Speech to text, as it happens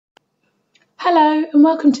Hello and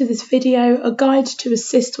welcome to this video, a guide to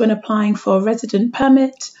assist when applying for a resident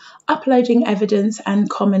permit, uploading evidence and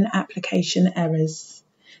common application errors.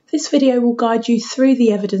 This video will guide you through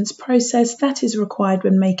the evidence process that is required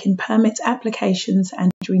when making permit applications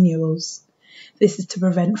and renewals. This is to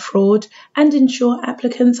prevent fraud and ensure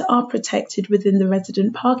applicants are protected within the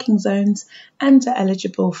resident parking zones and are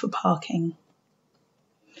eligible for parking.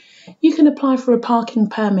 You can apply for a parking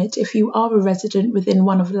permit if you are a resident within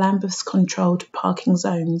one of Lambeth's controlled parking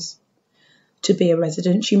zones. To be a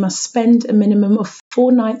resident, you must spend a minimum of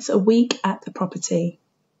 4 nights a week at the property.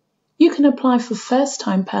 You can apply for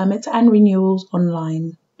first-time permits and renewals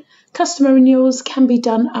online. Customer renewals can be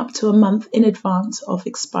done up to a month in advance of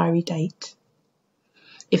expiry date.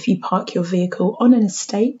 If you park your vehicle on an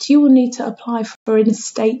estate, you will need to apply for an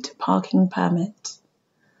estate parking permit.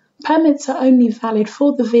 Permits are only valid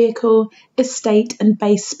for the vehicle, estate and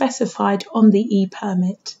base specified on the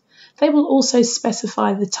e-permit. They will also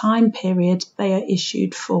specify the time period they are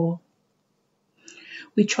issued for.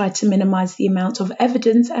 We try to minimise the amount of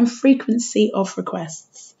evidence and frequency of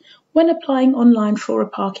requests. When applying online for a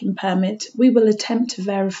parking permit, we will attempt to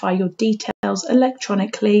verify your details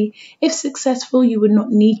electronically. If successful, you will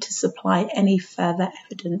not need to supply any further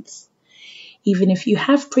evidence. Even if you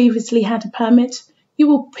have previously had a permit, you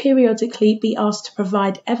will periodically be asked to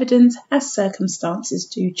provide evidence as circumstances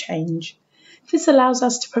do change. This allows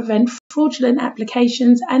us to prevent fraudulent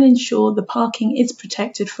applications and ensure the parking is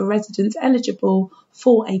protected for residents eligible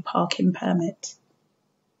for a parking permit.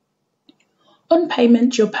 On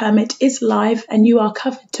payment, your permit is live and you are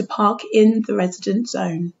covered to park in the resident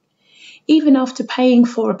zone. Even after paying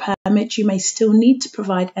for a permit, you may still need to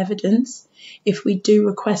provide evidence. If we do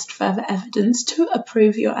request further evidence to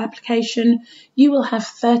approve your application, you will have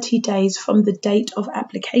 30 days from the date of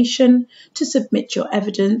application to submit your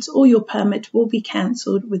evidence, or your permit will be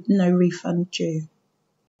cancelled with no refund due.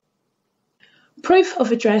 Proof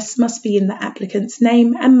of address must be in the applicant's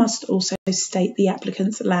name and must also state the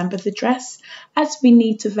applicant's Lambeth address, as we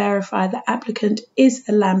need to verify the applicant is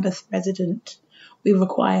a Lambeth resident. We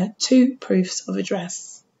require 2 proofs of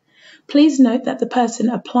address. Please note that the person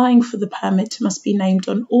applying for the permit must be named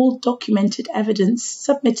on all documented evidence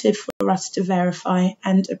submitted for us to verify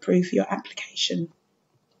and approve your application.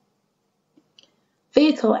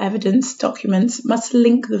 Vehicle evidence documents must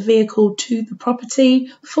link the vehicle to the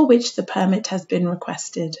property for which the permit has been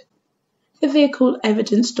requested. The vehicle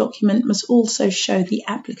evidence document must also show the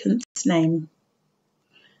applicant's name.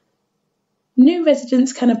 New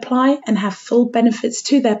residents can apply and have full benefits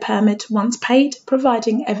to their permit once paid,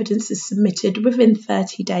 providing evidence is submitted within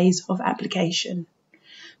 30 days of application.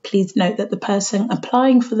 Please note that the person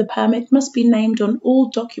applying for the permit must be named on all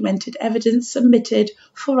documented evidence submitted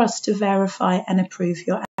for us to verify and approve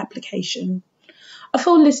your application. A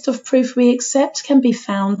full list of proof we accept can be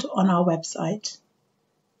found on our website.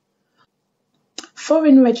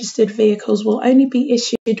 Foreign registered vehicles will only be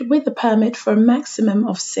issued with a permit for a maximum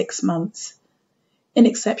of 6 months. In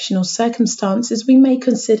exceptional circumstances, we may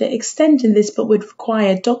consider extending this, but would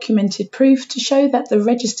require documented proof to show that the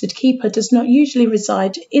registered keeper does not usually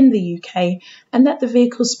reside in the UK and that the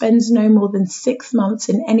vehicle spends no more than 6 months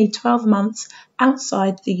in any 12 months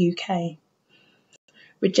outside the UK.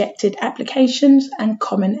 Rejected applications and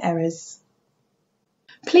common errors.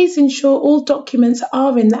 Please ensure all documents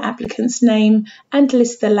are in the applicant's name and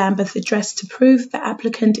list the Lambeth address to prove the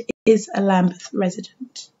applicant is a Lambeth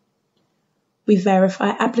resident. We verify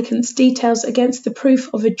applicants' details against the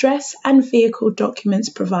proof of address and vehicle documents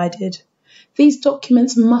provided. These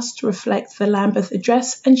documents must reflect the Lambeth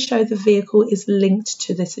address and show the vehicle is linked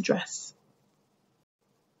to this address.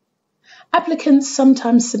 Applicants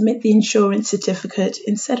sometimes submit the insurance certificate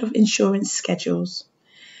instead of insurance schedules.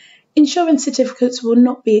 Insurance certificates will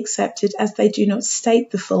not be accepted as they do not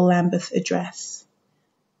state the full Lambeth address.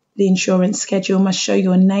 The insurance schedule must show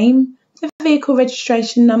your name, the vehicle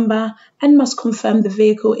registration number, and must confirm the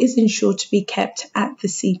vehicle is insured to be kept at the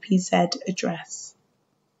CPZ address.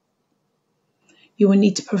 You will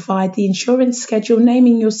need to provide the insurance schedule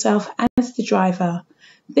naming yourself as the driver.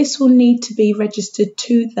 This will need to be registered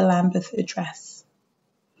to the Lambeth address.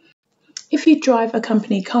 If you drive a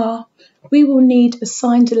company car, we will need a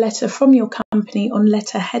signed letter from your company on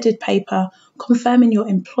letter-headed paper confirming your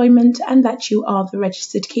employment and that you are the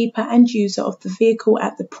registered keeper and user of the vehicle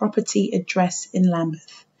at the property address in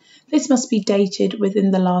Lambeth. This must be dated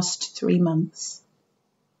within the last 3 months.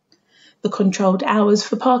 The controlled hours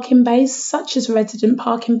for parking bays, such as resident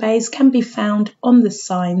parking bays, can be found on the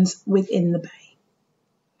signs within the bay.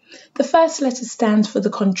 The first letter stands for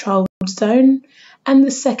the controlled zone and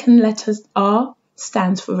the second letter R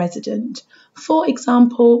stands for resident. For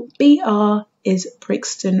example, BR is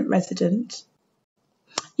Brixton resident.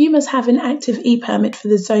 You must have an active e-permit for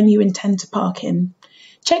the zone you intend to park in.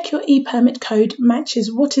 Check your e-permit code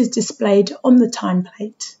matches what is displayed on the time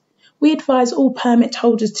plate. We advise all permit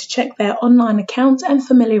holders to check their online accounts and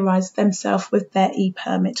familiarise themselves with their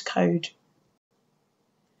e-permit code.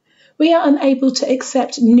 We are unable to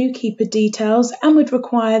accept new keeper details and would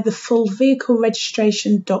require the full vehicle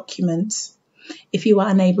registration documents. If you are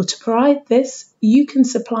unable to provide this, you can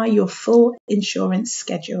supply your full insurance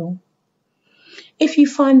schedule. If you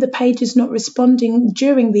find the page is not responding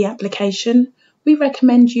during the application, we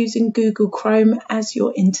recommend using Google Chrome as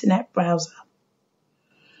your internet browser.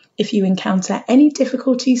 If you encounter any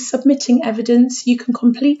difficulties submitting evidence, you can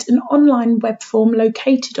complete an online web form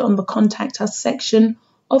located on the Contact Us section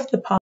of the